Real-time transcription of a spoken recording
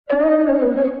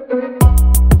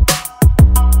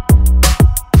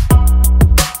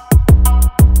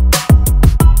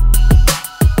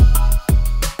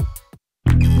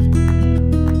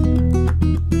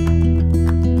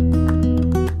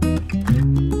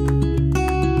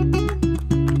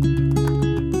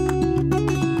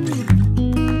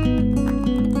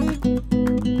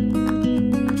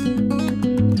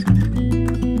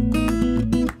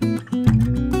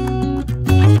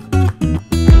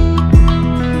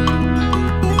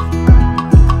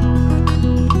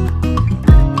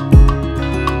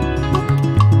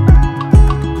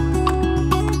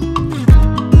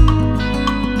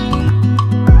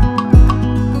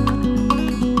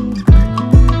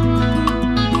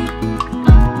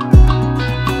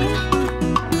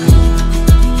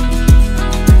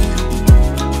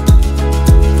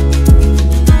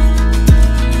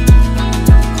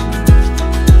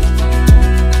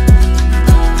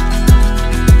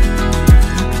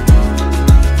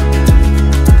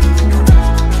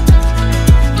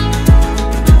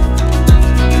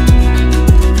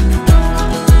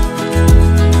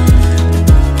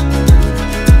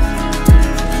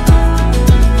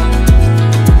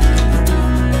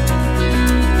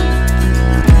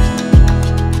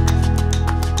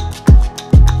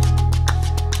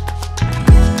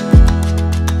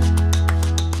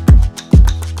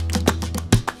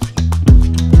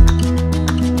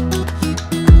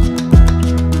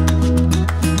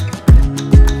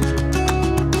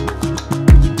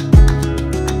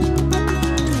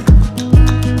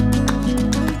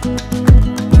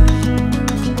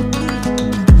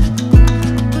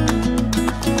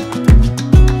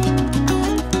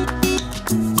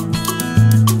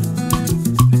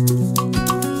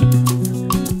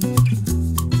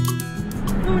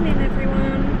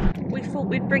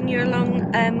bring you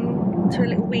along to a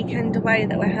little weekend away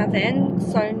that we're having.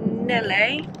 So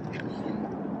Nelly,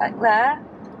 back there,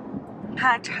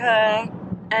 had her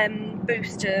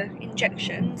booster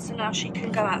injection, so now she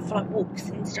can go out for like walks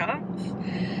and stuff.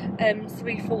 So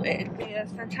we thought it'd be a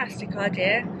fantastic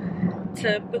idea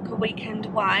to book a weekend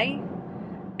away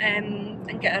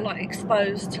and get her like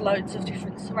exposed to loads of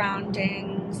different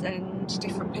surroundings and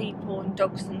different people and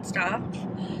dogs and stuff.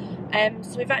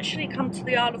 So we've actually come to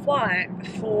the Isle of Wight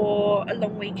for a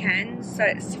long weekend. So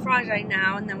it's Friday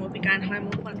now, and then we'll be going home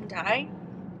on Monday.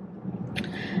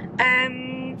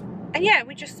 And yeah,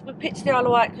 we picked the Isle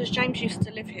of Wight because James used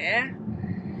to live here,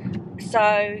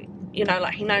 so you know,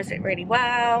 like, he knows it really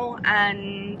well,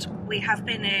 and we have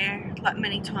been here like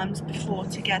many times before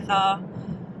together,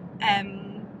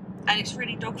 and it's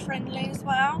really dog friendly as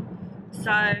well.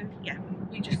 So yeah,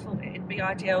 we just thought it'd be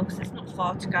ideal because it's not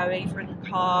far to go either in the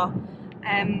car.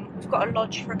 We've got a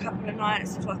lodge for a couple of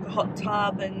nights with like a hot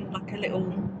tub and like a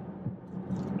little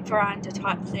veranda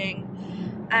type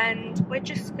thing, and we're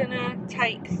just gonna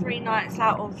take 3 nights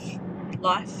out of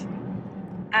life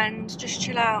and just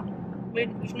chill out.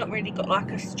 We've not really got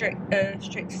like a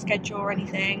strict schedule or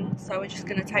anything, so we're just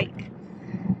gonna take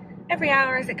every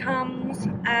hour as it comes,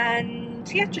 and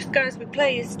yeah, just go as we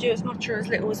please, do as much or as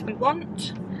little as we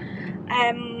want.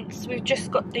 So we've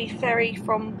just got the ferry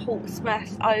from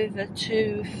Portsmouth over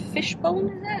to Fishbourne,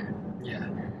 is it? Yeah.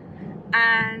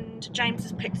 And James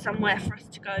has picked somewhere for us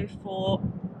to go for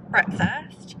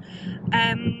breakfast.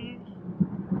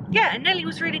 Yeah, and Nelly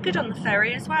was really good on the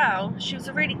ferry as well. She was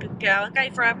a really good girl. I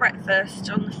gave her breakfast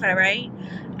on the ferry,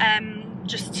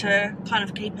 just to kind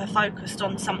of keep her focused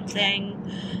on something.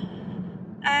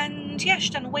 And yeah, she's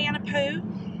done a wee and a poo.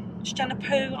 She's done a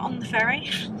poo on the ferry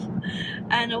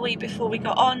and a wee before we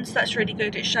got on, so that's really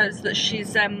good. It shows that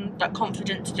she's like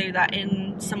confident to do that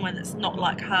in somewhere that's not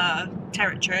like her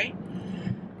territory.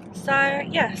 So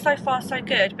yeah, so far so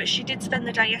good. But she did spend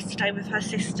the day yesterday with her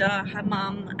sister, her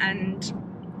mum, and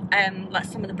like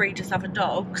some of the breeders' other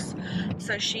dogs,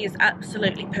 so she is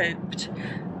absolutely pooped.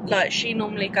 Like, she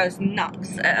normally goes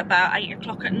nuts at about 8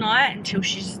 o'clock at night until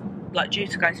she's like due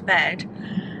to go to bed,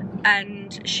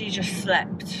 and she just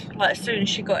slept. Like, as soon as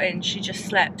she got in, she just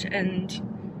slept, and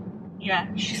yeah,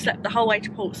 she slept the whole way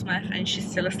to Portsmouth and she's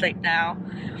still asleep now.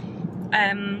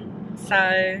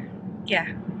 So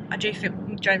yeah, I do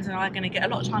think James and I are going to get a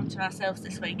lot of time to ourselves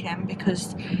this weekend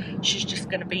because she's just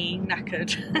going to be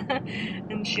knackered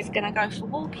and she's going to go for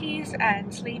walkies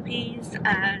and sleepies,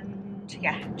 and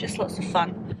yeah, just lots of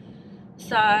fun.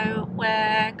 So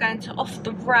we're going to Off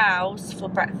the Rouse for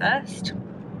breakfast,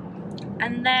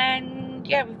 and then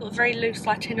yeah, we've got a very loose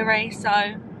itinerary,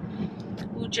 so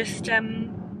we'll just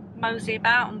mosey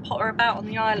about and potter about on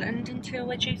the island until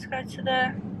we're due to go to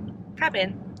the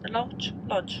cabin, the lodge.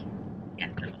 Yeah,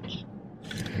 the lodge.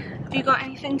 Have you got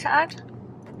anything to add?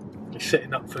 Just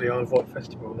setting up for the Isle of Wight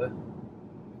festival there.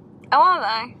 Oh, are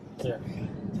they? Yeah.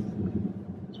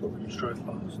 That's what we just drove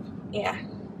past. Yeah.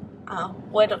 Oh,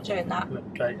 we're not doing that.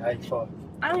 Gate A5.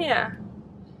 Oh, yeah.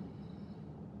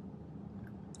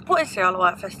 What is the Isle of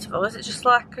Wight Festival? Is it just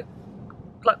like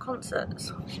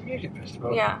concerts? It's a music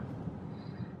festival. Yeah.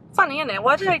 Funny, isn't it?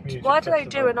 Why do they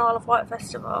do an Isle of Wight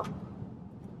festival?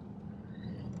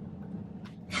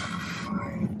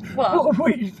 What a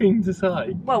weird thing to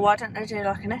say. Well, why don't they do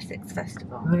like an Essex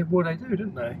festival? Well, they do,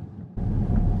 don't they?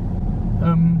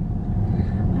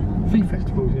 V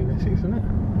Festival's in Essex, isn't it?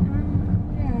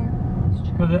 Yeah.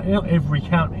 Well, not every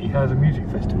county has a music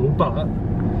festival, but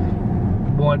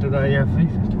why do they have V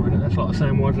Festival in it? That's like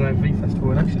saying, why do they have V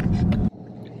Festival in Essex?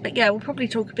 But yeah, we'll probably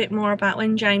talk a bit more about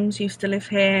when James used to live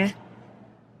here,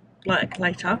 like,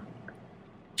 later.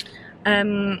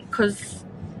 Because,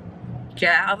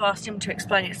 yeah, I've asked him to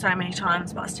explain it so many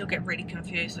times, but I still get really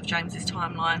confused with James's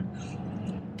timeline.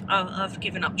 I've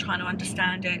given up trying to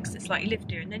understand it, because it's like he lived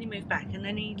here, and then he moved back, and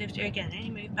then he lived here again, and then he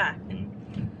moved back, and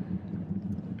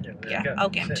yeah, I'll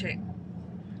get him to it.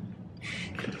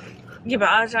 Yeah, but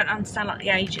I don't understand like the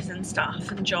ages and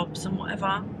stuff, and jobs and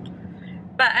whatever.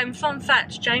 But fun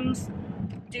fact, James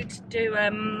did do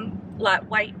like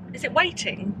is it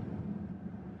waiting?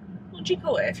 What do you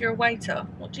call it if you're a waiter?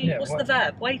 What's the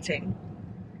verb? Waiting.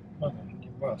 Well,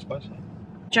 I suppose so.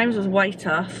 James was a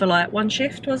waiter for like one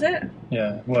shift, was it?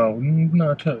 Yeah, well,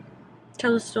 no, two.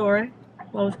 Tell the story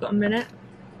while we've got a minute.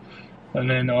 And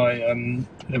then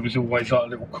there was always like a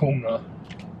little corner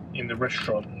in the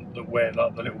restaurant where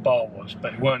like the little bar was,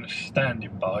 but it weren't a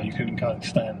standing bar, you couldn't go and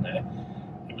stand there.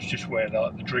 It was just where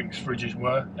like the drinks fridges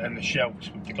were and the shelves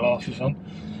with the glasses on.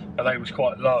 And they was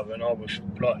quite low, and I was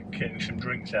like getting some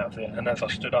drinks out of it, and as I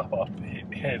stood up I hit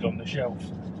my head on the shelf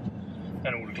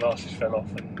and all the glasses fell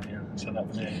off, and yeah, so that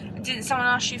was it. Didn't someone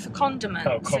ask you for condiments?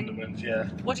 Oh, condiments, yeah.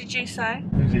 What did you say?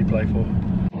 Who's he play for?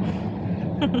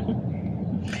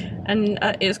 And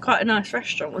it was quite a nice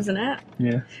restaurant, wasn't it?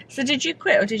 Yeah. So did you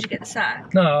quit or did you get the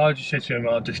sack? No, I just said to him,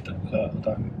 I just don't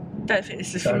think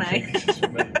this is for me. think this is for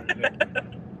me, really.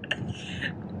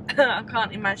 I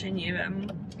can't imagine you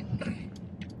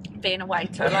being a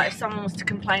waiter. Like if someone was to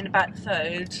complain about the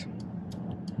food,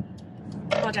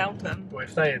 God help them. Well,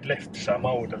 if they had left some,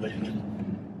 I would have eaten.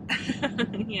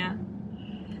 Yeah.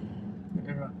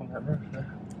 You're up on that roof there.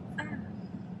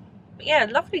 But yeah,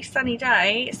 lovely sunny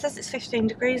day. It says it's 15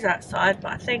 degrees outside,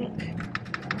 but I think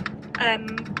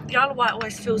the Isle of Wight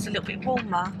always feels a little bit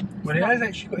warmer. Well, it has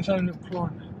actually got its own little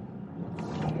climate.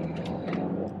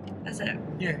 Is it?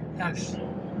 Yeah, it has.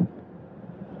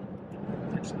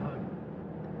 It's at home.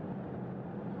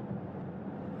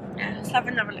 Yeah, let's have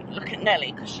another look at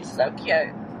Nelly because she's so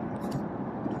cute.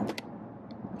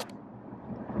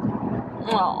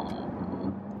 Oh.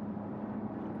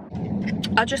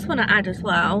 I just want to add as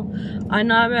well, I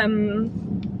know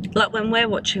like when we're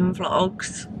watching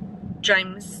vlogs,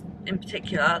 James in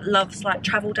particular loves like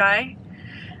travel day.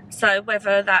 So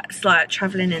whether that's like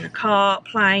travelling in a car,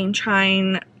 plane,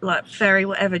 train, like ferry,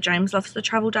 whatever, James loves the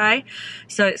travel day.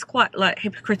 So it's quite like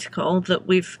hypocritical that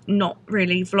we've not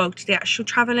really vlogged the actual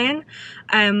travelling.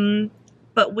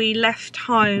 But we left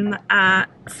home at,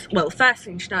 well, first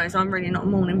thing to know is I'm really not a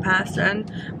morning person.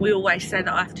 We always say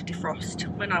that I have to defrost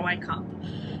when I wake up.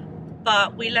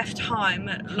 But we left home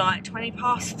at like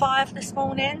 5:20 this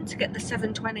morning to get the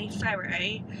 7:20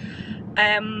 ferry.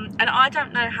 And I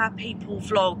don't know how people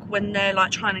vlog when they're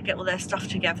like trying to get all their stuff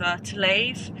together to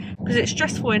leave, because it's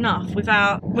stressful enough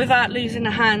without losing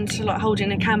a hand to like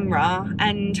holding a camera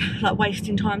and like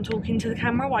wasting time talking to the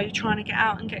camera while you're trying to get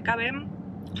out and get going.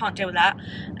 Can't deal with that.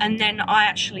 And then I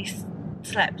actually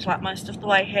slept like most of the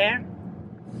way here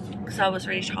because I was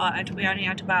really tired. We only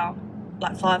had about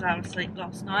like 5 hours sleep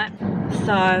last night,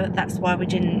 so that's why we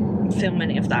didn't film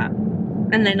any of that.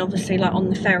 And then obviously like on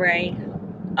the ferry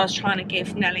I was trying to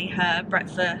give Nelly her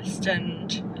breakfast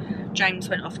and James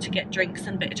went off to get drinks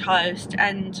and a bit of toast,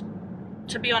 and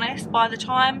to be honest, by the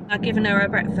time I'd given her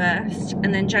breakfast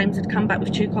and then James had come back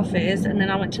with 2 coffees and then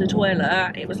I went to the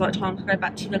toilet, it was like time to go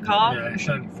back to the car. Yeah, it's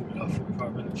only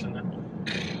 45 minutes, isn't it?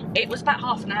 It was about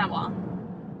half an hour.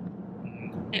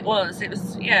 It was,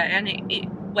 yeah, and it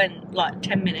went like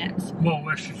 10 minutes. Well,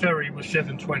 the ferry was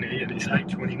 7:20 and it's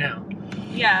 8:20 now.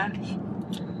 Yeah.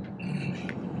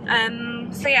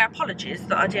 So yeah, apologies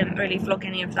that I didn't really vlog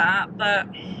any of that, but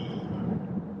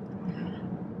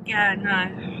yeah, no,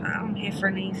 I'm here for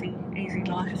an easy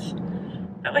life.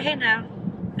 But we're here now,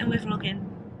 and we're vlogging,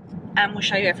 and we'll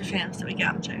show you everything else that we get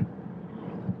up to.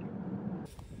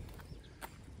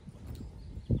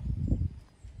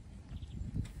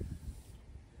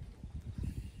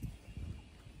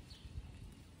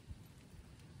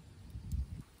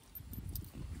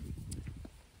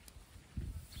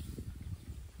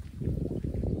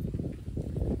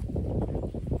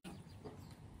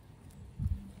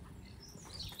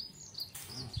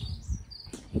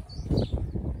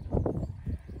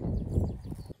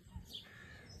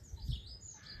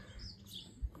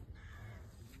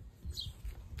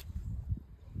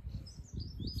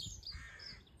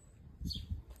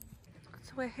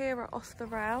 we're here at Off the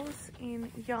Rails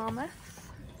in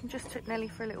Yarmouth. We just took Nelly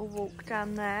for a little walk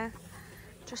down there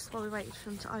just while we waited for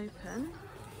them to open.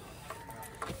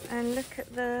 And look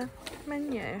at the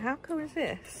menu. How cool is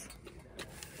this?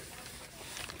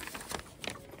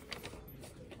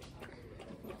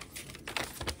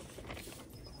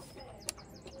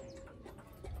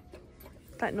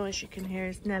 That noise you can hear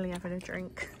is Nelly having a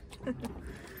drink.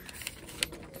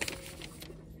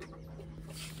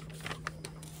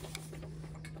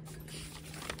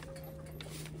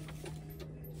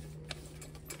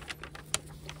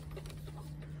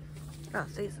 Oh,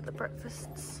 these are the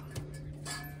breakfasts.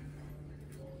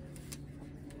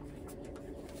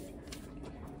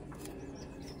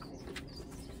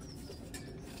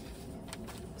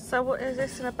 So what is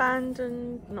this, an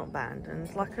abandoned, not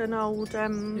abandoned, like an old It's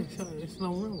an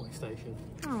old railway station.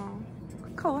 Oh,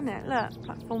 cool, isn't it? Look,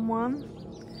 platform 1.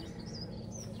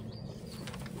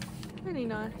 Really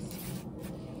nice.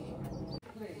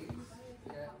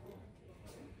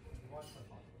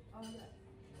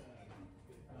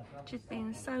 Just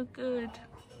being so good.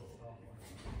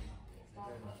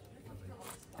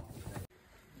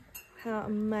 How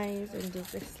amazing does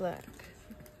this look?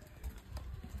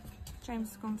 James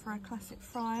has gone for a classic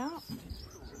fry up.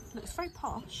 Looks very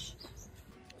posh.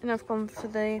 And I've gone for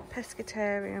the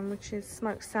pescatarian, which is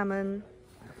smoked salmon.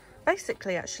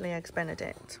 Basically, actually, eggs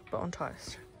Benedict, but on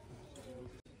toast.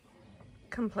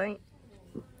 Complete.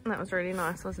 That was really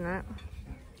nice, wasn't it?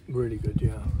 Really good,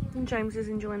 yeah. And James is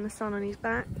enjoying the sun on his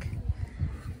back.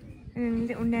 And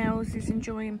little Nels is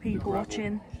enjoying people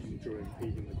watching. She's enjoying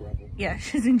eating the gravel. Yeah,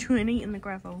 she's enjoying eating the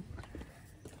gravel.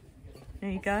 There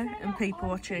you go, and people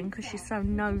watching because she's so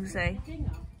nosy.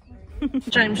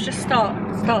 James, just start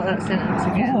that sentence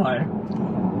again. Why?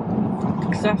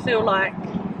 Because I feel like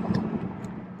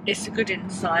it's a good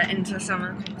insight into some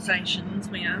of the conversations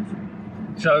we have.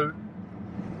 So,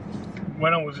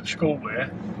 when I was at school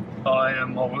there, I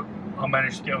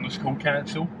managed to get on the school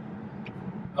council,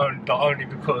 but only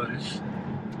because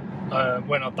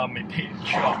when I'd done my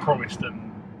pitch, I promised all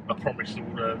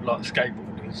the like skateboarders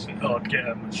I'd get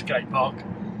them a skate park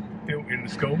built in the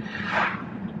school,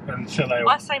 and so they.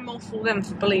 I say more for them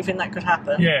for believing that could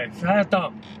happen. Yeah, so they're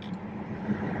dumb.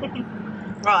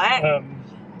 Right.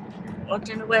 I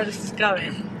don't know where this is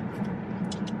going.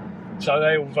 So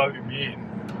they all voted me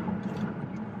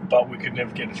in, but we could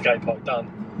never get the skate park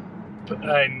done.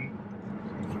 And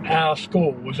our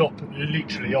school was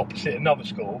literally opposite another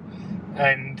school,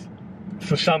 and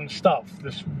for some stuff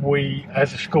that we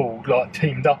as a school like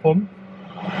teamed up on.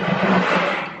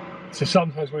 So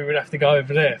sometimes we would have to go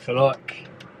over there for like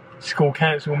school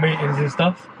council meetings and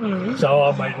stuff. So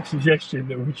I made a suggestion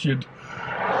that we should,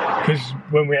 because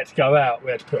when we had to go out we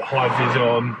had to put high vis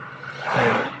on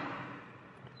and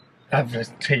have a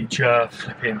teacher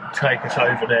flipping take us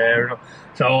over there.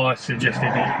 So I suggested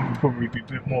it would probably be a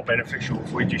bit more beneficial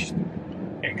if we just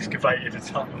excavated a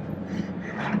tunnel.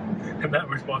 And that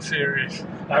was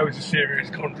a serious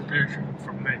contribution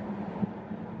from me.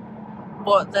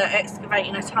 What, that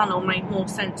excavating a tunnel made more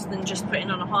sense than just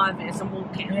putting on a high vis and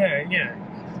walking? Yeah.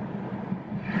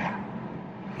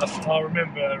 I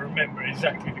remember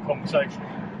exactly the conversation.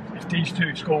 If these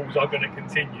two schools are going to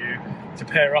continue to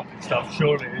pair up and stuff,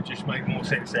 surely it would just make more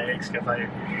sense to excavate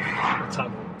a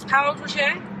tunnel. How old was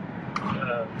you?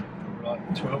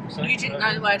 Like 12 or something. You didn't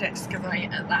know the word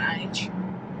excavate at that age?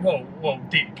 Well,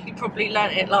 Dick. You probably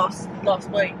learnt it last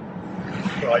week.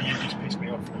 Right, you just pissed me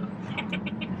off now.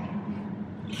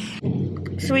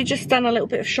 So we just done a little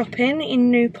bit of shopping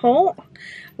in Newport.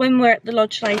 When we're at the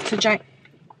lodge later,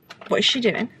 what is she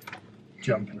doing?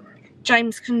 Jumping around.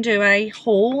 James can do a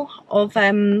haul of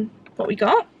what we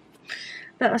got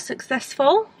that was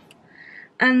successful.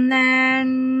 And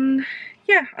then,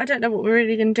 yeah, I don't know what we're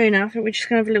really going to do now. I think we're just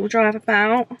going to have a little drive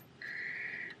about.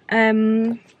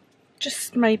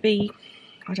 Just maybe,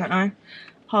 I don't know,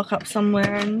 park up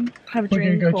somewhere and have a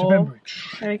drink. We're going to go to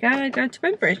Bembridge. There we go, go to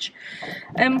Bembridge.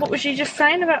 What was you just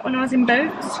saying about when I was in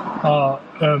Boots?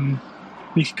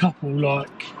 This couple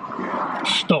like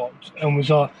stopped and was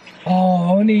like,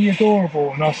 "Oh, aren't he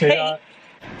adorable?" And I said,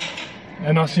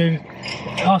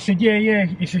 "Yeah,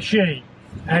 it's a she."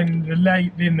 And the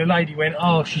lady went,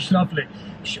 "Oh, she's lovely."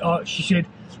 She said,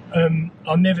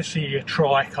 "I'll never see a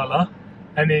tricolour."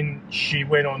 And then she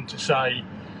went on to say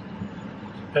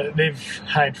that they've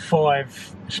had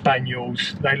 5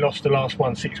 spaniels. They lost the last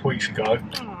one 6 weeks ago,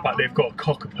 but they've got a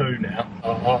cockapoo now.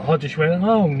 I just went,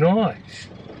 "Oh, nice."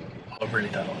 I really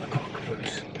don't like the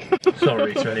cockapoos.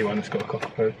 Sorry to anyone that's got a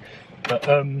cockapoo. But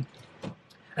and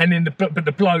then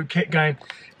the bloke kept going,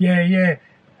 yeah,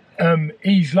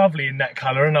 he's lovely in that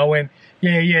colour, and I went,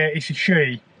 yeah, it's a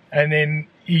she. And then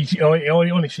I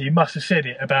honestly, he must have said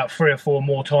it about 3 or 4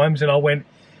 more times, and I went,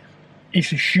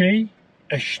 it's a she,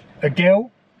 a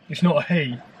girl, it's not a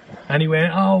he. And he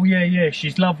went, oh yeah,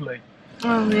 she's lovely.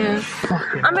 Oh yeah.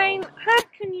 Fucking I mean, how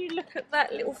can you look at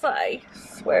that little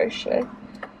face? Where is she?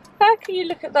 How can you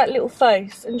look at that little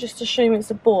face and just assume it's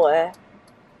a boy?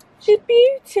 She's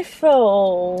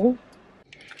beautiful.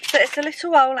 So it's a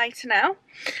little while later now,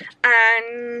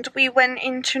 and we went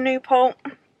into Newport.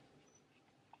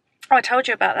 Oh, I told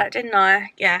you about that, didn't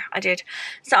I? Yeah, I did.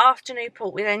 So after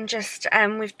Newport, we then just,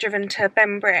 we've driven to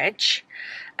Benbridge,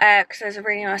 because there's a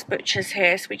really nice butcher's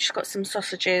here, so we just got some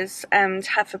sausages to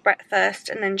have for breakfast,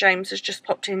 and then James has just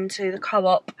popped into the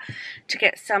co-op to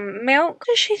get some milk. What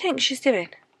does she think she's doing?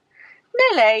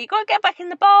 Nelly, you got to get back in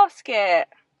the basket.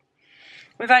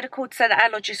 We've had a call to say that our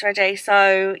lodge is ready,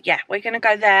 so yeah, we're going to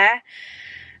go there,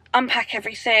 unpack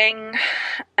everything,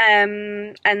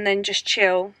 and then just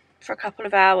chill for a couple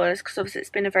of hours, because obviously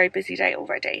it's been a very busy day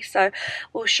already. So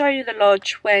we'll show you the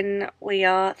lodge when we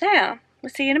are there. We'll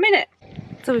see you in a minute.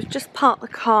 So we've just parked the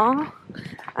car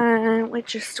and we're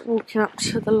just walking up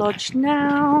to the lodge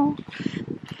now.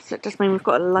 So it does mean we've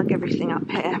got to lug everything up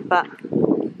here, but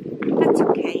that's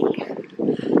okay.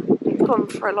 We've gone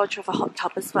for a lodge with a hot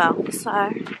tub as well,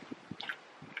 so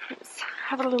let's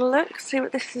have a little look, see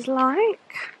what this is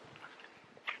like.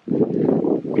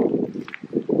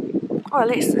 Well,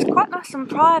 it's quite nice and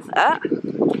private,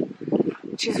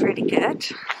 which is really good.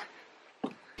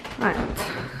 Right.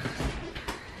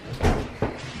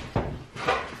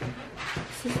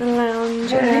 This is the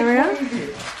lounge area.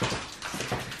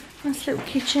 Nice little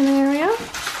kitchen area.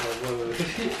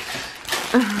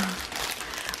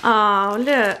 Oh,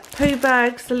 look. Poo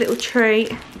bags, a little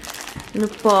treat, and a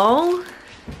bowl.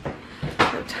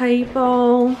 Little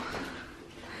table.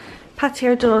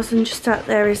 Patio doors, and just out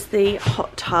there is the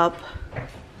hot tub.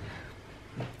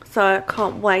 So I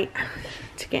can't wait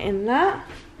to get in there.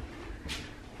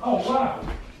 Oh wow!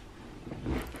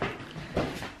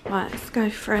 Right, let's go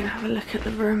through and have a look at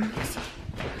the rooms.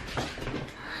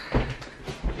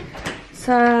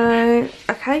 So,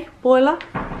 okay, boiler.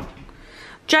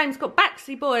 James got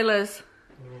Baxi boilers.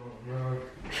 Oh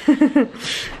no.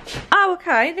 Oh,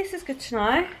 okay, this is good to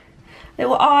know.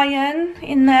 Little iron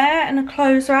in there and a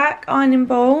clothes rack, ironing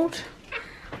board.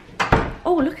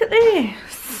 Oh, look at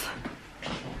this.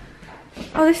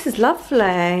 Oh, this is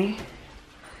lovely.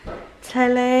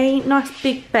 Telly, nice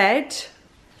big bed,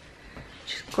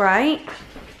 which is great.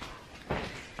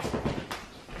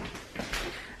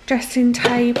 Dressing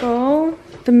table,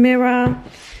 the mirror,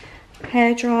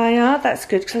 hairdryer. That's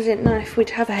good because I didn't know if we'd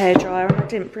have a hairdryer and I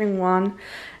didn't bring one.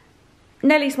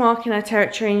 Nelly's marking her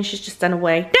territory and she's just done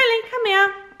away. Nelly, come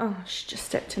here. Oh, she just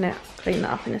stepped in it. I'll clean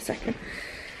that up in a second.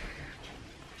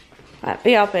 Right,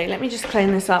 BRB, let me just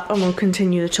clean this up and we'll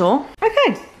continue the tour.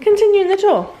 Okay, continuing the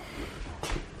tour.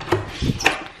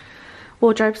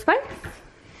 Wardrobe space.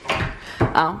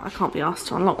 Oh, I can't be asked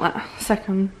to unlock that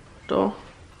second door.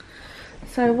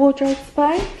 So, wardrobe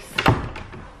space.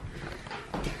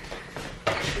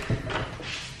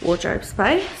 Wardrobe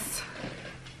space.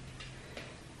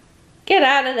 Get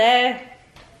out of there.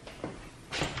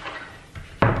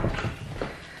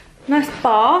 Nice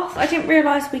bath. I didn't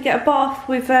realise we get a bath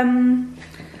with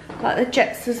like the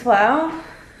jets as well.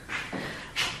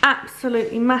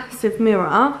 Absolutely massive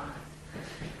mirror.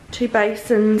 2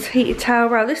 basins, heated towel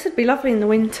rail. This would be lovely in the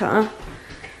winter.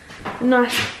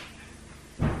 Nice,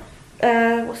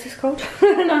 what's this called?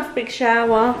 Nice big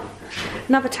shower.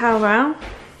 Another towel rail.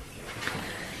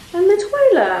 And the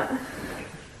toilet.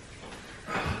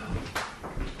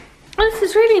 Oh, this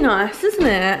is really nice, isn't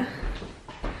it?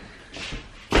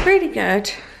 Really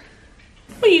good.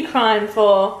 What are you crying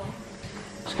for?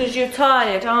 It's because you're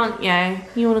tired, aren't you?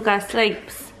 You want to go to sleep.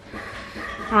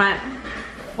 Right,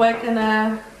 we're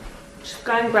gonna just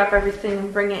go and grab everything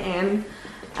and bring it in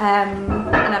and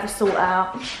have a sort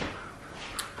out.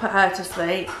 Put her to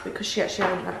sleep because she actually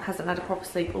hasn't had a proper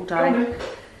sleep all day.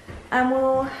 And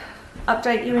we'll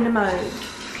update you in a moment.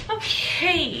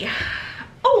 Okay.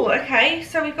 Oh, okay,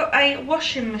 so we've got a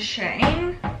washing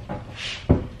machine.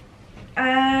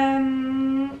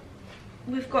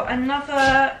 We've got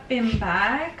another bin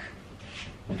bag.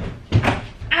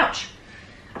 Ouch!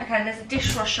 Okay, there's a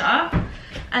dishwasher,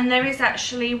 and there is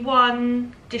actually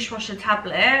one dishwasher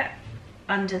tablet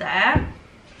under there.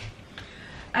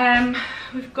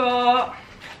 We've got,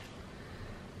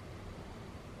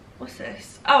 what's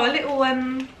this? Oh, a little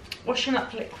washing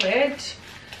up liquid,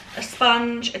 a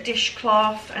sponge, a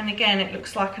dishcloth, and again it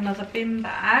looks like another bin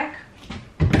bag.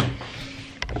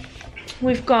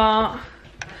 We've got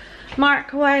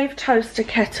microwave, toaster,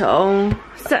 kettle,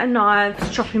 set of knives,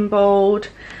 chopping board,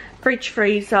 fridge,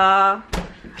 freezer.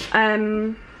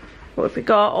 What have we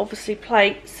got? Obviously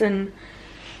plates and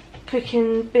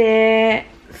cooking bits.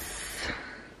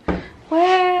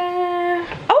 Where?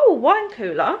 Oh, wine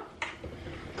cooler.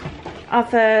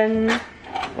 Oven.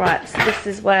 Right, so this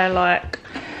is where like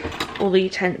all the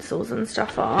utensils and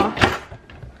stuff are.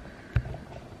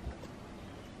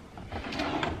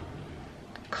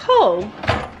 Cool.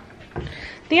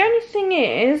 The only thing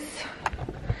is,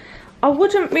 I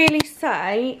wouldn't really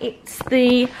say it's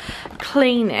the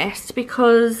cleanest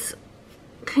because,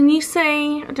 can you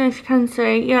see? I don't know if you can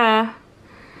see. Yeah,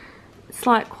 it's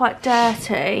like quite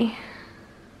dirty.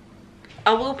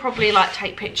 I will probably like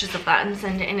take pictures of that and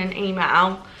send it in an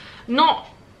email. Not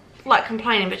like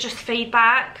complaining, but just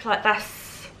feedback. Like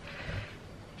that's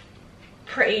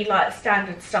pretty like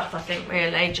standard stuff, I think,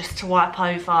 really, just to wipe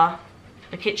over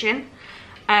the kitchen.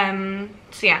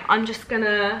 So yeah, I'm just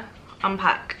gonna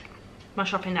unpack my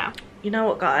shopping now. You know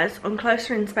what, guys, on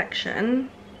closer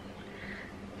inspection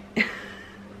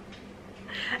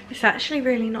it's actually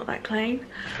really not that clean.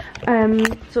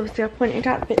 So obviously I pointed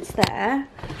out the bits there.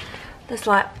 There's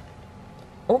like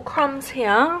all crumbs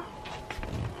here,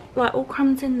 like all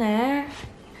crumbs in there.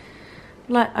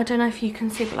 Like, I don't know if you can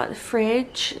see, but like the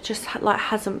fridge just like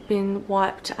hasn't been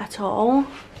wiped at all.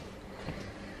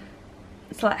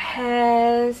 It's like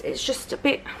hairs. It's just a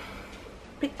bit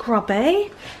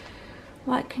grubby.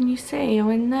 Like, can you see?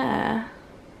 You're in there.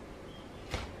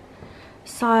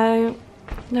 So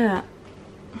yeah.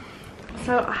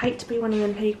 So I hate to be one of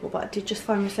them people, but I did just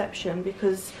phone reception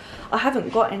because I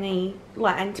haven't got any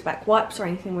like antibac wipes or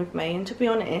anything with me. And to be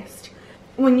honest,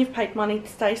 when you've paid money to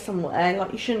stay somewhere,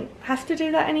 like, you shouldn't have to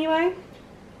do that anyway.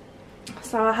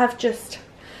 So I have just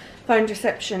phoned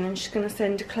reception and she's going to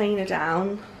send a cleaner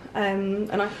down,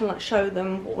 and I can like show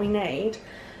them what we need.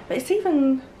 But it's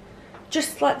even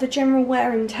just like the general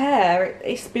wear and tear.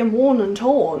 It's been worn and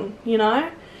torn, you know.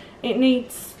 It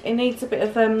needs a bit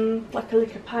of like a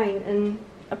lick of paint and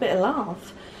a bit of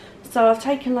love. So I've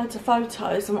taken loads of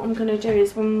photos, and what I'm going to do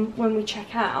is when we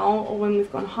check out, or when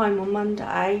we've gone home on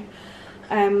Monday,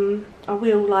 I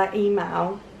will like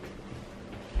email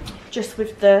just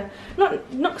with the, not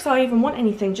because I even want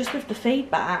anything, just with the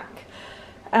feedback,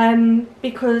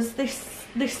 because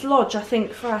this lodge, I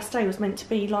think, for our stay was meant to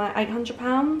be like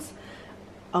 £800.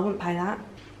 I wouldn't pay that.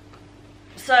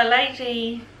 So a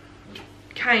lady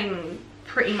came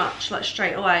pretty much like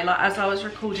straight away, like as I was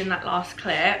recording that last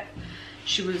clip.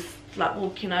 She was like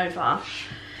walking over.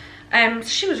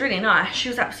 She was really nice. She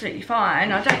was absolutely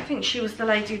fine. I don't think she was the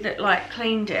lady that like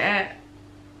cleaned it.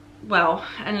 Well,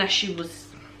 unless she was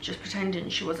just pretending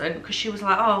she wasn't, because she was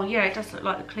like, oh yeah, it does look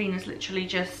like the cleaner's literally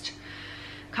just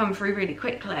come through really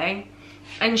quickly.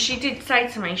 And she did say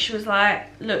to me, she was like,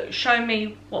 look, show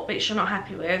me what bits you're not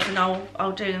happy with and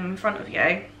I'll do them in front of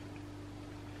you.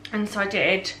 And so I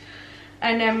did.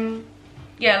 And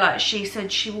yeah, like she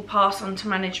said, she will pass on to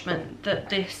management that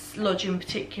this lodge in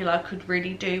particular could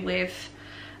really do with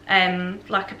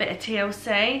like a bit of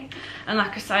TLC. And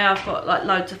like I say, I've got like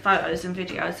loads of photos and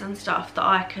videos and stuff that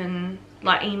I can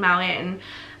like email in.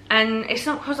 And it's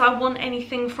not because I want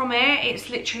anything from it, it's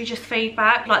literally just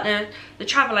feedback. Like the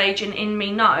travel agent in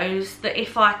me knows that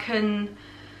if I can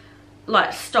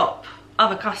like stop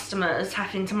other customers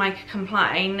having to make a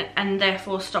complaint, and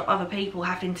therefore stop other people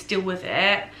having to deal with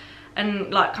it,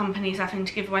 and like companies having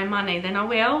to give away money, then I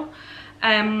will.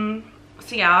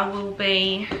 So yeah, I will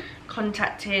be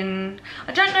contacting,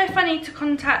 I don't know if I need to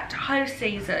contact Host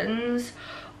Seasons,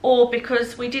 or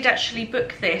because we did actually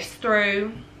book this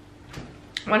through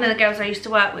one of the girls I used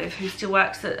to work with who still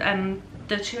works at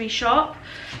the TUI shop.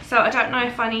 So I don't know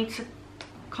if I need to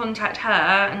contact her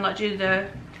and like do the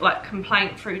like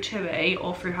complaint through TUI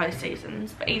or through Host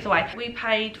Seasons. But either way, we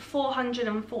paid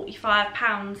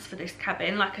 £445 for this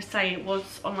cabin. Like I say, it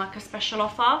was on like a special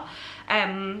offer.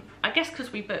 I guess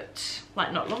because we booked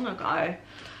like not long ago.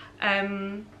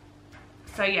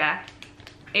 So yeah,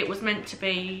 it was meant to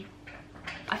be,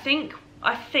 I think,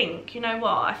 you know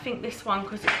what, I think this one,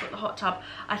 because it's got the hot tub,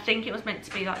 I think it was meant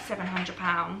to be like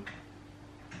 £700.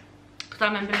 Because I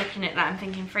remember looking at that and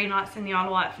thinking 3 nights in the Isle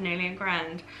of Wight for nearly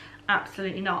 £1,000.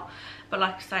 Absolutely not. But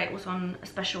like I say, it was on a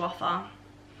special offer.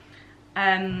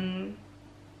 And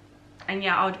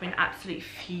yeah, I would have been absolutely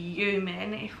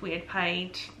fuming if we had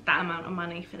paid that amount of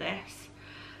money for this.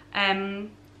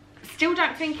 Still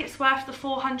don't think it's worth the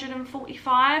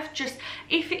 £445. Just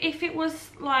if it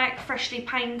was like freshly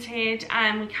painted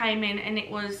and we came in and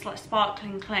it was like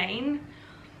sparkling clean,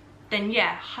 then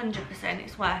yeah, 100%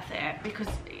 it's worth it, because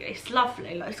it's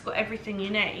lovely, like it's got everything you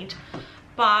need.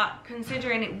 But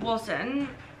considering it wasn't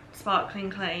sparkling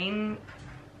clean,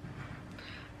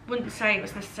 wouldn't say it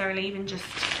was necessarily even just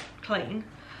clean.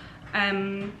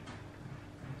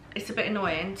 It's a bit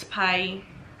annoying to pay,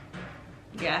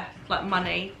 yeah, like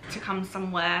money to come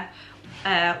somewhere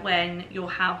when your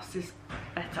house is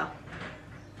better.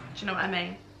 Do you know what I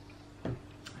mean?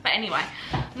 But anyway,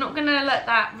 I'm not gonna let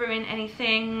that ruin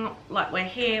anything. Like, we're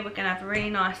here, we're gonna have a really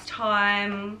nice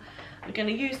time. We're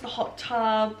gonna use the hot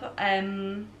tub.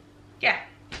 Yeah,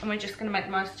 and we're just gonna make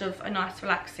the most of a nice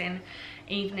relaxing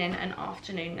evening and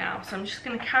afternoon now. So I'm just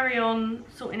gonna carry on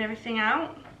sorting everything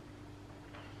out.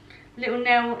 Little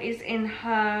Nell is in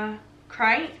her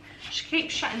crate. She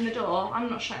keeps shutting the door. I'm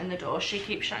not shutting the door, she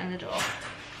keeps shutting the door.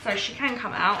 So she can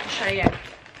come out. I'll show you.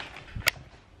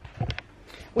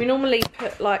 We normally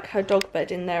put like her dog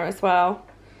bed in there as well.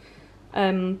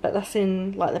 But that's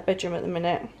in like the bedroom at the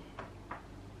minute.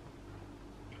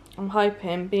 I'm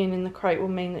hoping being in the crate will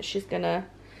mean that she's gonna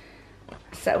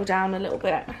settle down a little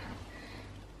bit.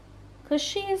 Because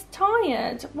she is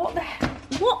tired. What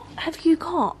have you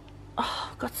got?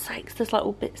 Oh, God's sakes, there's like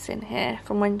all bits in here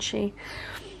from when she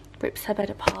rips her bed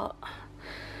apart.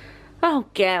 Oh,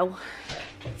 girl.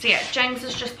 So yeah, James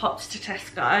has just popped to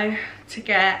Tesco to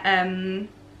get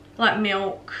like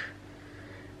milk,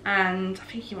 and I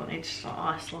think he wanted like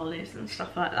ice lollies and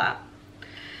stuff like that.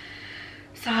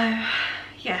 So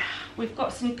yeah, we've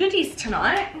got some goodies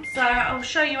tonight. So I'll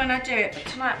show you when I do it, but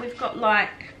tonight we've got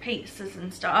like pizzas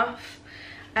and stuff.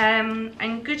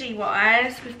 And goodie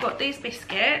wise, we've got these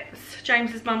biscuits.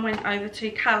 James's mum went over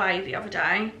to Calais the other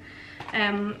day,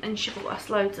 and she brought us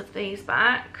loads of these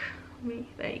back.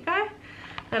 There you go.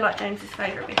 They're like James's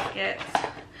favourite biscuits.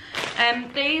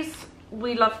 These,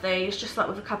 we love these, just like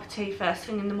with a cup of tea first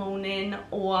thing in the morning,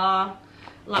 or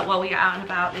like while we're out and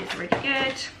about. These are really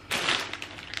good.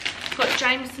 We've got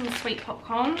Jameson's sweet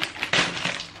popcorn.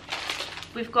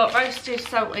 We've got roasted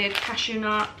salted cashew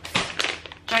nuts.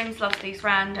 James loves these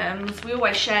randoms. We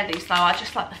always share these though. I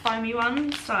just like the foamy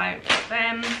ones, so got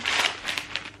them.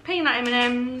 Peanut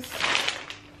M&Ms,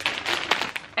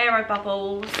 Aero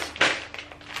Bubbles,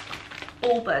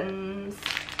 Bourbons,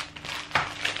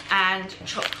 and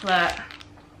chocolate.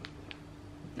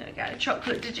 There we go,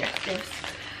 chocolate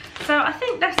digestives. So I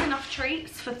think that's enough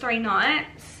treats for 3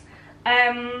 nights.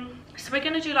 So we're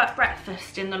gonna do like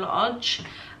breakfast in the lodge,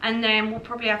 and then we'll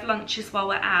probably have lunches while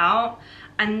we're out,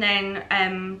 and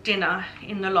then dinner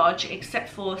in the lodge, except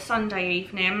for Sunday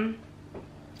evening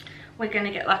we're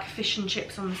gonna get like a fish and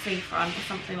chips on the seafront or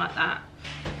something like that.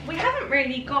 We haven't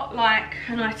really got like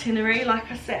an itinerary,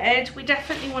 like I said. We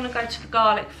definitely want to go to the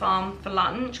garlic farm for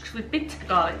lunch, because we've been to the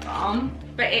garlic farm,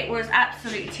 but it was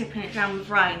absolutely tipping it down with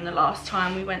rain the last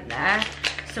time we went there,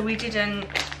 so we didn't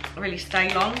really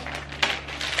stay long.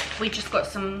 We just got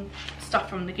some stuff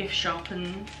from the gift shop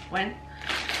and went.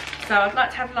 So I'd like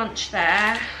to have lunch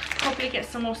there, probably get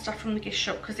some more stuff from the gift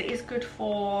shop because it is good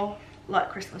for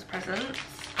like Christmas presents,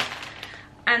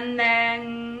 and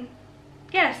then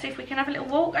yeah, see if we can have a little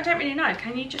walk. I don't really know,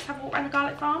 can you just have a walk around the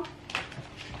garlic farm?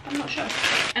 I'm not sure.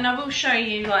 And I will show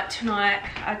you like tonight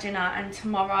our dinner and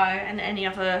tomorrow and any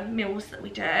other meals that we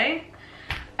do.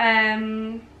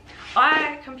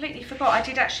 I completely forgot I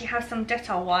did actually have some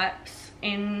Dettol wipes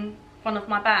in one of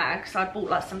my bags. I bought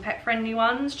like some pet friendly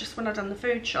ones just when I done the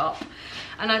food shop,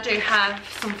 and I do have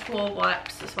some floor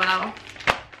wipes as well.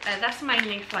 That's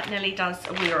mainly if like Nelly does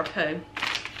a wee or a poo.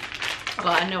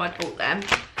 Like I knew I'd bought them.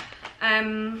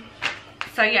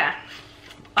 So yeah,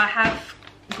 I have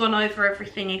gone over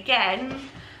everything again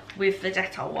with the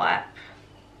Dettol wipe.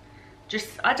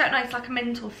 Just, I don't know, it's like a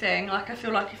mental thing. Like I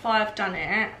feel like if I've done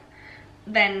it,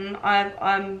 then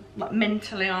I'm like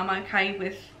mentally I'm okay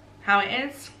with how it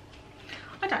is.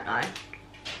 I don't know,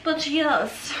 but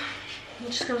yes, I'm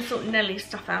just gonna sort Nelly's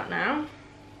stuff out now.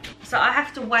 So I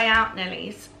have to weigh out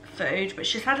Nelly's food, but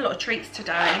she's had a lot of treats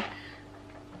today. I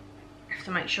have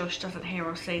to make sure she doesn't hear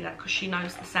or see that, because she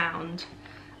knows the sound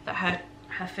that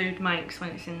her food makes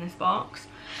when it's in this box.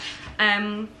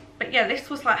 But yeah, this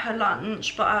was like her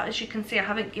lunch, but as you can see I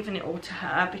haven't given it all to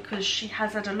her because she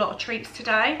has had a lot of treats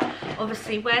today.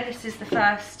 Obviously where this is the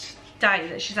first day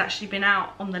that she's actually been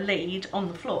out on the lead on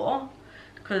the floor,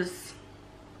 because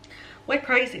we're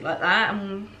crazy like that,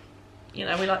 and you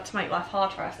know, we like to make life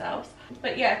hard for ourselves.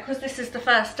 But yeah, because this is the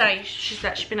first day she's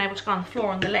actually been able to go on the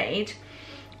floor on the lead,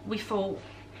 we thought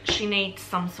she needs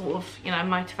some sort of, you know,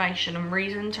 motivation and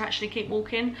reason to actually keep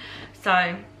walking.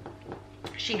 So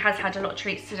she has had a lot of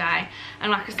treats today,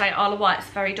 and like I say, Isle of Wight's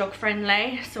very dog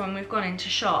friendly, so when we've gone into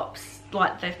shops,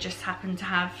 like they've just happened to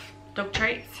have dog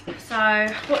treats. So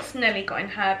what's Nelly got in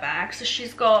her bag? So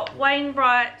she's got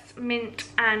Wainwright's mint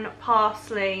and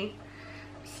parsley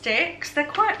sticks. They're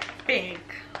quite big,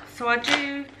 So I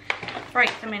do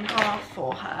break them in half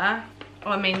for her.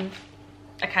 I mean,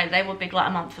 okay, they were big like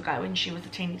a month ago when she was a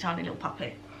teeny tiny little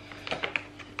puppy.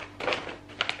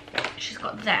 She's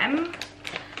got them.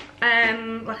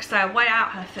 Like I say, I weigh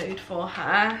out her food for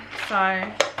her.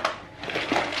 So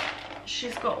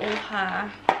she's got all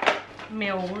her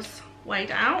meals weighed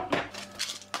out.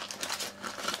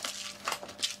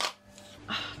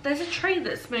 There's a tree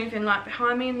that's moving like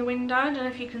behind me in the window. I don't know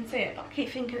if you can see it, but I keep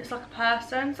thinking it's like a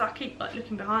person, so I keep like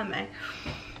looking behind me.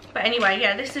 But anyway,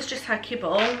 yeah, this is just her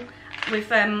kibble with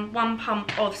 1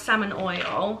 pump of salmon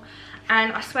oil,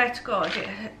 and I swear to God,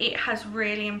 it has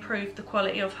really improved the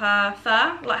quality of her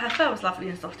fur. Like, her fur was lovely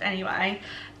and soft anyway,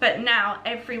 but now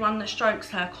everyone that strokes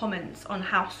her comments on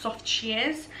how soft she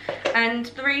is. And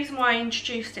the reason why I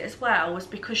introduced it as well was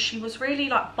because she was really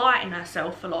like biting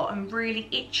herself a lot and really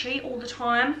itchy all the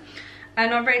time.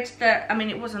 And I read that, I mean,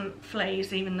 it wasn't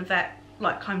fleas, even the vet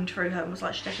like combed through her and was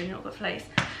like, she's definitely not got fleas.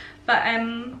 But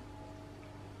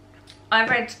I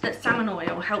read that salmon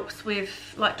oil helps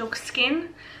with like dog skin,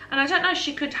 and I don't know,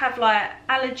 she could have like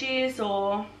allergies,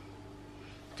 or I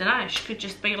don't know, she could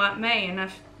just be like me and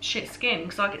have shit skin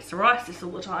because I get psoriasis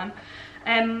all the time.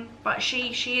 But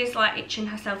she is like itching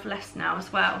herself less now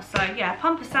as well. So yeah, a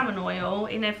pump of salmon oil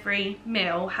in every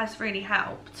meal has really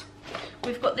helped.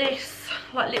 We've got this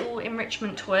like little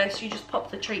enrichment toy, so you just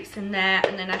pop the treats in there,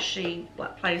 and then as she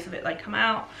like plays with it, they come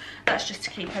out. That's just to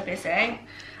keep her busy.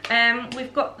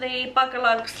 We've got the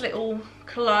Buggerlugs little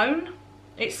cologne.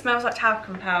 It smells like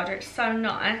talcum powder. It's so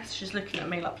nice. She's looking at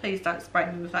me like, please don't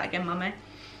spray me with that again, mummy.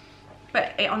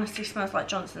 But it honestly smells like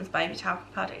Johnson's baby talcum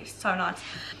powder. It's so nice.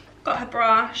 Got her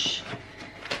brush.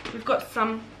 We've got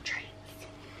some treats.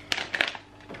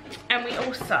 And we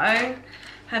also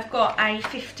have got a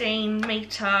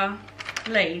 15-metre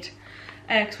lead.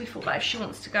 Because we thought like if she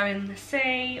wants to go in the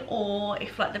sea, or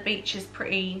if like the beach is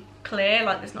pretty clear,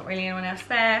 like there's not really anyone else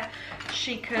there,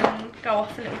 she can go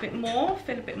off a little bit more,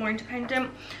 feel a bit more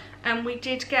independent. And we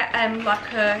did get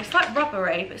like a, it's like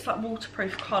rubbery, but it's like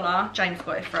waterproof collar. James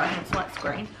got it for her, hence light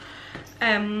screen.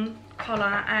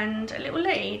 Collar and a little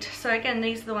lead. So again,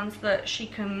 these are the ones that she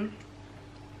can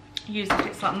use if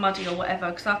it's like muddy or whatever,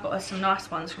 because I've got her some nice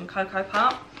ones from Coco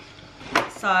Pup,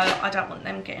 so I don't want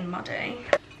them getting muddy.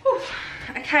 Whew.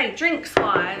 Okay, drinks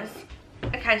wise,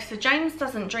 okay, so James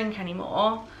doesn't drink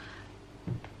anymore.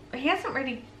 He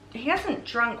hasn't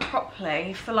drunk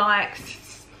properly for like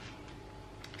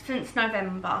since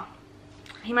November.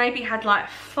 He maybe had like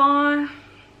 5,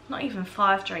 not even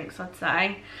 5 drinks I'd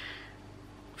say,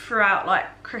 throughout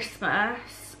like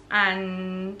Christmas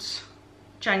and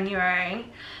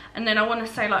January. And then I want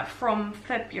to say like from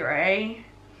February,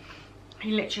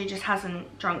 he literally just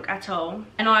hasn't drunk at all.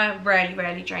 And I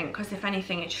rarely drink, because if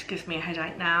anything, it just gives me a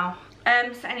headache now.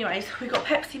 So anyways, we got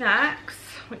Pepsi Max,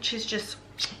 which is just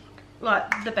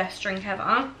like the best drink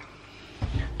ever.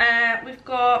 We've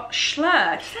got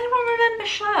Schlur. Does anyone remember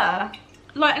Schlur?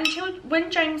 Like, until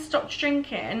when James stopped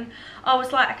drinking, I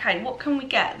was like, okay, what can we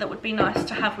get that would be nice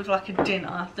to have with like a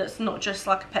dinner that's not just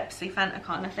like a Pepsi Fanta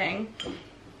kind of thing?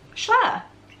 Schlur.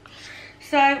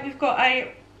 So we've got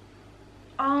a,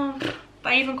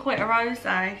 they even call it a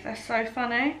rosé. That's so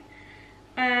funny.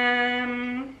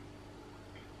 I'm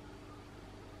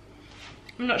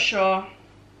not sure.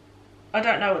 I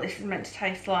don't know what this is meant to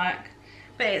taste like,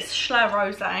 but it's Schlur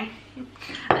rosé.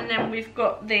 And then we've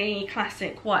got the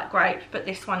classic white grape, but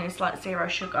this one is like 0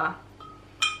 sugar.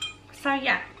 So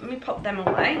yeah, let me pop them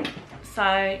away.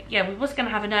 So yeah, we was going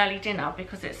to have an early dinner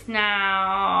because it's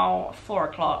now 4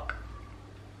 o'clock.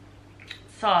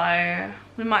 So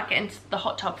we might get into the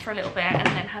hot tub for a little bit and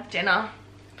then have dinner.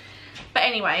 But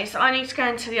anyways, I need to go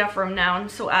into the other room now and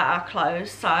sort out our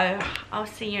clothes. So I'll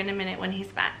see you in a minute when he's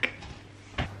back.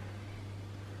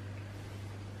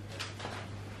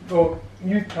 Well,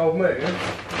 you told me that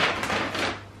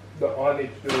I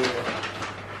need to do a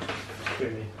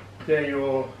thingy. They're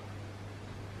your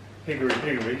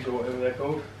higgery-higgeries, or whatever they're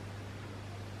called.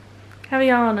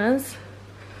 Havianas.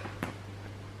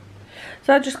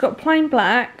 So I just got plain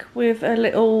black with a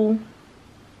little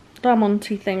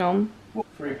diamante thing on.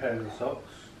 3 pairs of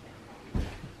socks.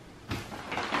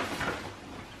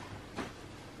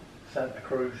 Santa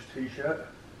Cruz t-shirt.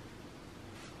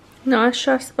 Nice,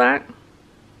 chest back.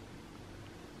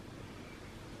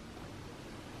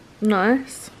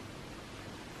 Nice.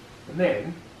 And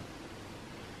then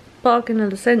bargain of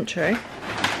the century.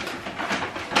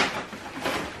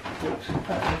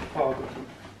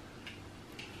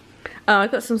 Oh, I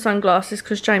got some sunglasses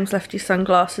because James left his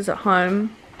sunglasses at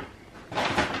home.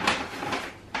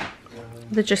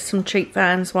 They're just some cheap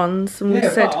Vans ones, and we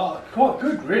said but quite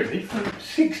good really for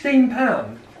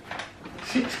 £16.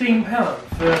 £16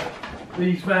 for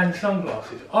these Van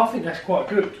sunglasses. I think that's quite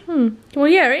good. Well,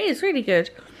 yeah, it is really good.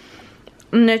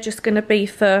 And they're just going to be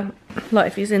for, like,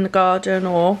 if he's in the garden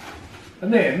or...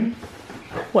 And then...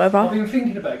 whatever. I've been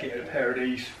thinking about getting a pair of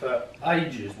these for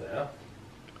ages now.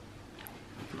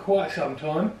 For quite some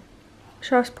time.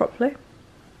 Show us properly.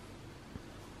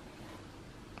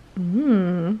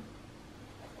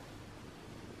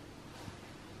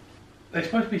 They're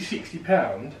supposed to be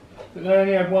 £60, but they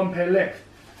only have one pair left.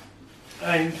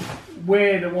 And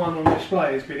where the one on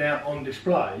display has been out on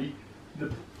display, the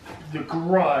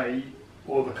grey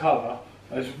or the colour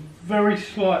has very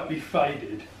slightly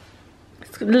faded.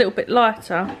 It's a little bit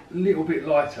lighter. A little bit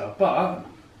lighter, but I'm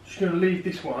just going to leave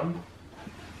this one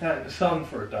out in the sun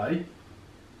for a day,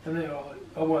 and then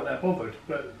I weren't that bothered.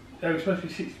 But they were supposed to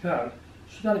be £60.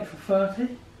 She done it for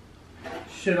 30.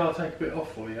 She said, I'll take a bit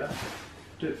off for you.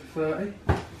 Do it for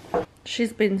 30.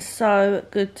 She's been so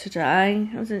good today,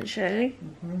 hasn't she?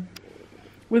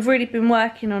 We've really been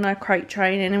working on our crate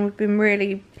training, and we've been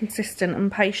really consistent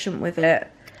and patient with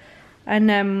it.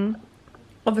 And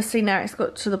obviously now it's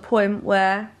got to the point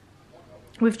where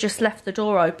we've just left the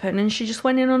door open and she just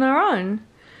went in on her own.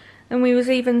 And we was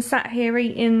even sat here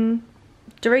eating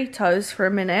Doritos for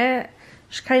a minute.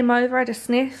 She came over, had a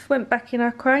sniff, went back in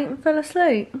her crate and fell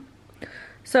asleep.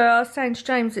 So I was saying to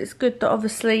James, it's good that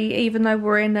obviously even though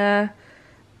we're in a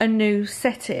new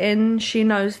setting, she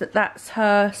knows that that's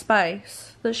her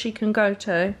space that she can go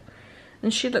to.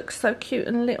 And she looks so cute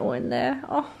and little in there.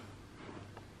 Oh,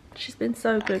 she's been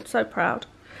so good, so proud.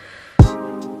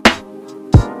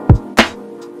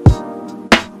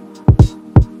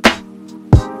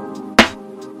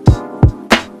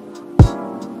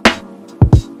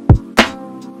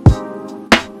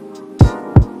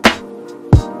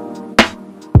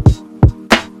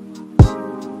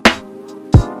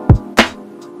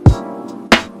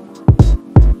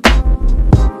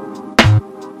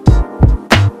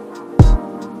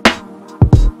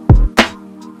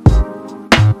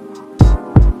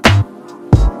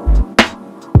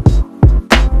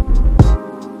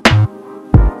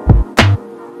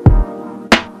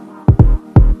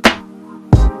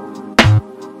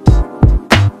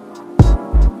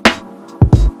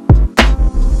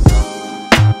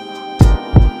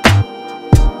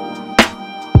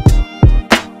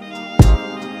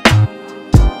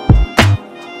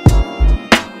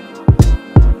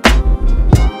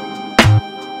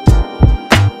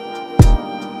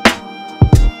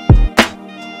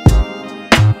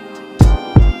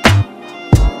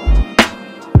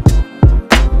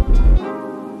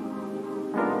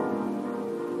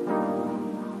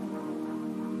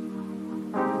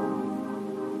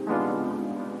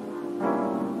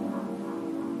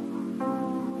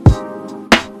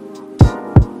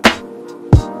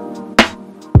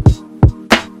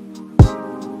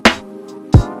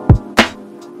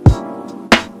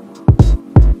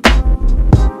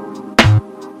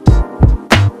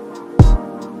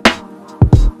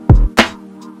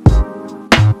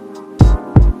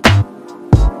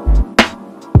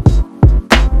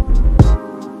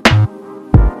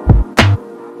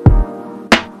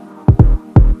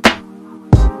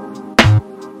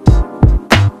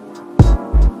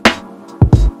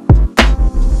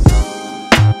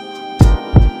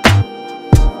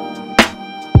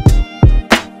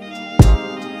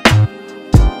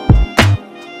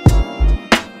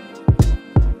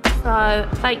 So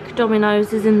fake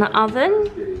Domino's is in the oven.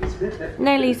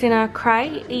 Nelly's in her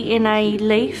crate eating a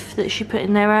leaf that she put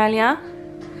in there earlier.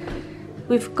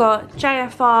 We've got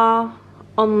JFR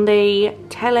on the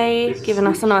telly giving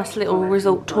us a nice little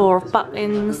resort tour of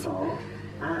Butlins,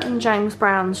 and James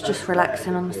Brown's just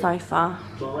relaxing on the sofa.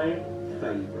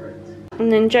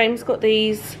 And then James got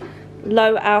these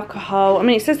low alcohol, I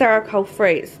mean it says they're alcohol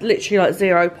free, it's literally like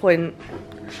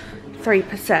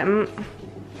 0.3%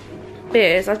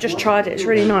 beers. I've just tried it, it's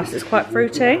really nice, it's quite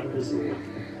fruity.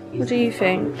 What do you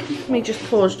think? Let me just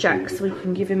pause Jack so we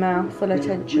can give him our full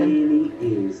attention.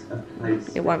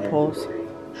 It won't pause.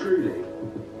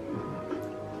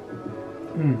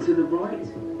 To the right is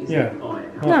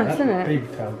nice, isn't it?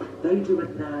 Do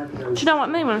you know what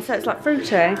I mean when I say it's like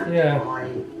fruity? Yeah.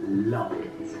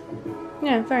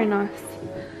 Yeah, very nice.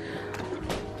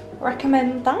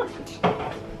 Recommend that.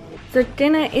 So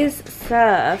dinner is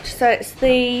served. So it's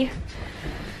the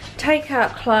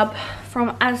takeout club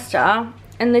from Asda,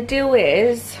 and the deal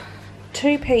is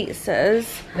 2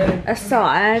 pizzas, a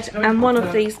side, and one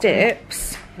of these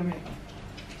dips.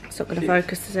 It's not going to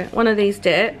focus, is it? One of these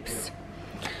dips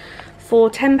for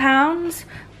 £10,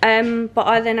 But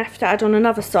I then have to add on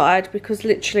another side because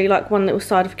literally like one little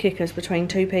side of kickers between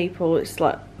 2 people, it's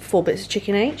like 4 bits of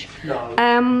chicken each. No.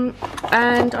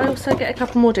 And I also get a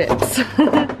couple more dips.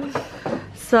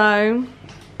 So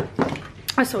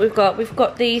that's what we've got. We've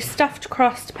got the stuffed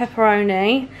crust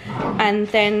pepperoni and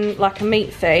then like a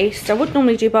meat feast. I would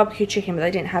normally do barbecue chicken, but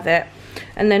they didn't have it.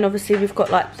 And then obviously we've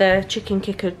got like the chicken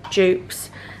kicker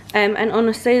dupes. And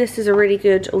honestly, this is a really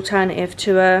good alternative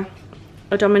to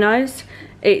a Domino's.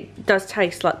 It does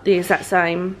taste like the exact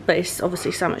same, but it's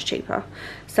obviously so much cheaper.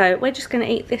 So we're just going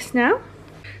to eat this now.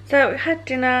 So we had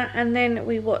dinner and then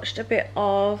we watched a bit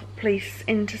of Police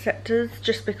Interceptors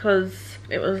just because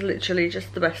it was literally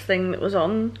just the best thing that was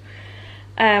on.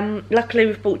 Luckily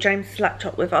we've brought James's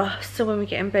laptop with us, so when we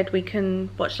get in bed we can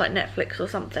watch like Netflix or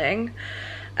something.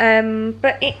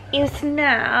 But it is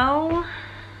now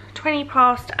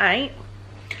 8:20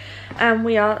 and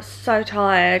we are so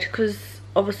tired because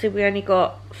obviously we only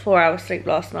got 4 hours sleep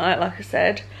last night, like I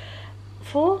said.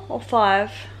 4 or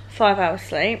 5? 5 hours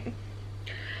sleep.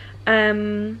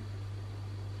 And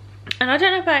I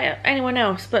don't know about anyone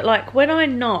else, but like when I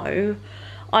know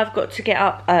I've got to get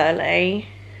up early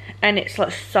and it's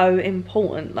like so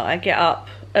important that I get up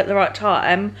at the right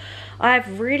time, I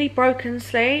have really broken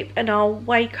sleep and I'll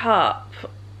wake up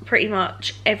pretty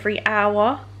much every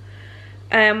hour.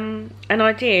 And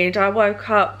I woke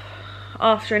up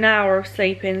after an hour of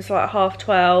sleeping, so like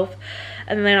 12:30,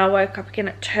 and then I woke up again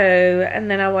at 2,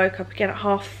 and then I woke up again at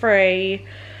 3:30.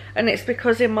 And it's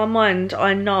because in my mind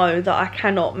I know that I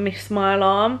cannot miss my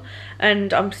alarm,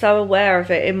 and I'm so aware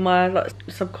of it in my like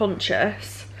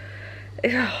subconscious.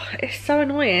 It's so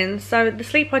annoying. So the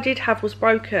sleep I did have was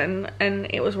broken and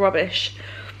it was rubbish,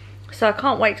 so I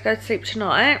can't wait to go to sleep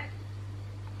tonight.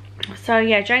 So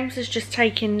yeah, James is just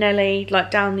taking Nelly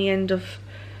like down the end of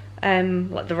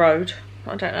like the road.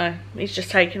 I don't know, he's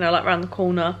just taking her like around the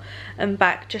corner and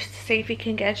back just to see if he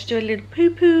can get her to do a little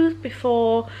poo-poo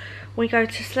before we go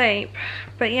to sleep.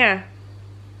 But yeah,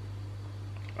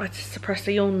 I just suppress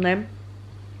a yawn then.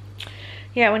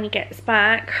 Yeah, when he gets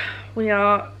back we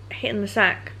are hitting the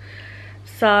sack.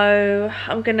 So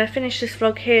I'm gonna finish this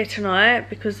vlog here tonight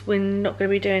because we're not gonna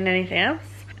be doing anything else.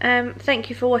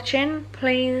 Thank you for watching.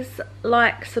 Please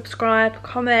like, subscribe,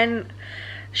 comment,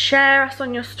 share us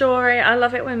on your story. I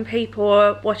love it when people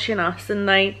are watching us and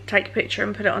they take a picture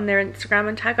and put it on their Instagram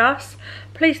and tag us.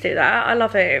 Please do that. I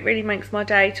love it. It really makes my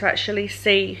day to actually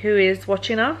see who is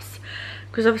watching us,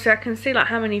 because obviously I can see like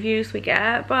how many views we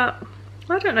get, but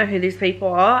I don't know who these people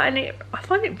are, and I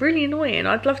find it really annoying.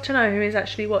 I'd love to know who is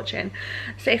actually watching.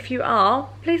 So if you are,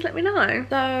 please let me know.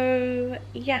 So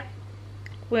yeah,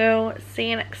 we'll see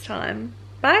you next time.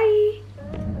 Bye.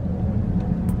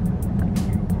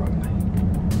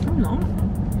 I'm not.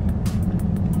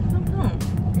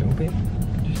 A little bit,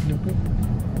 just a little bit.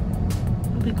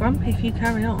 I'll be grumpy if you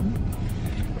carry on.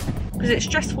 Because it's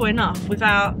stressful enough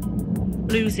without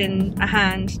losing a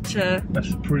hand to... That's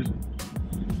the prison.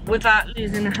 Without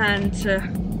losing a hand to...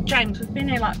 James, we've been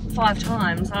here like 5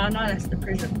 times. I know that's the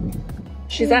prison.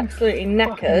 She's absolutely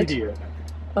knackered. Idiot.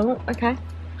 Oh, okay.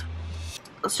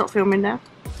 I'll stop filming now.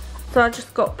 So I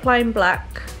just got plain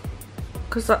black.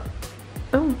 Because I...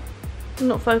 Oh, I'm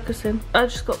not focusing. I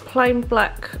just got plain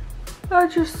black. I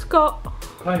just got...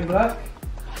 Plain black?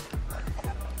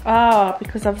 Ah,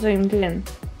 because I've zoomed in.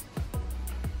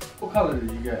 What colour did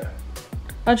you get?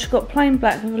 I just got plain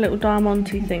black with a little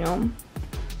diamante thing on.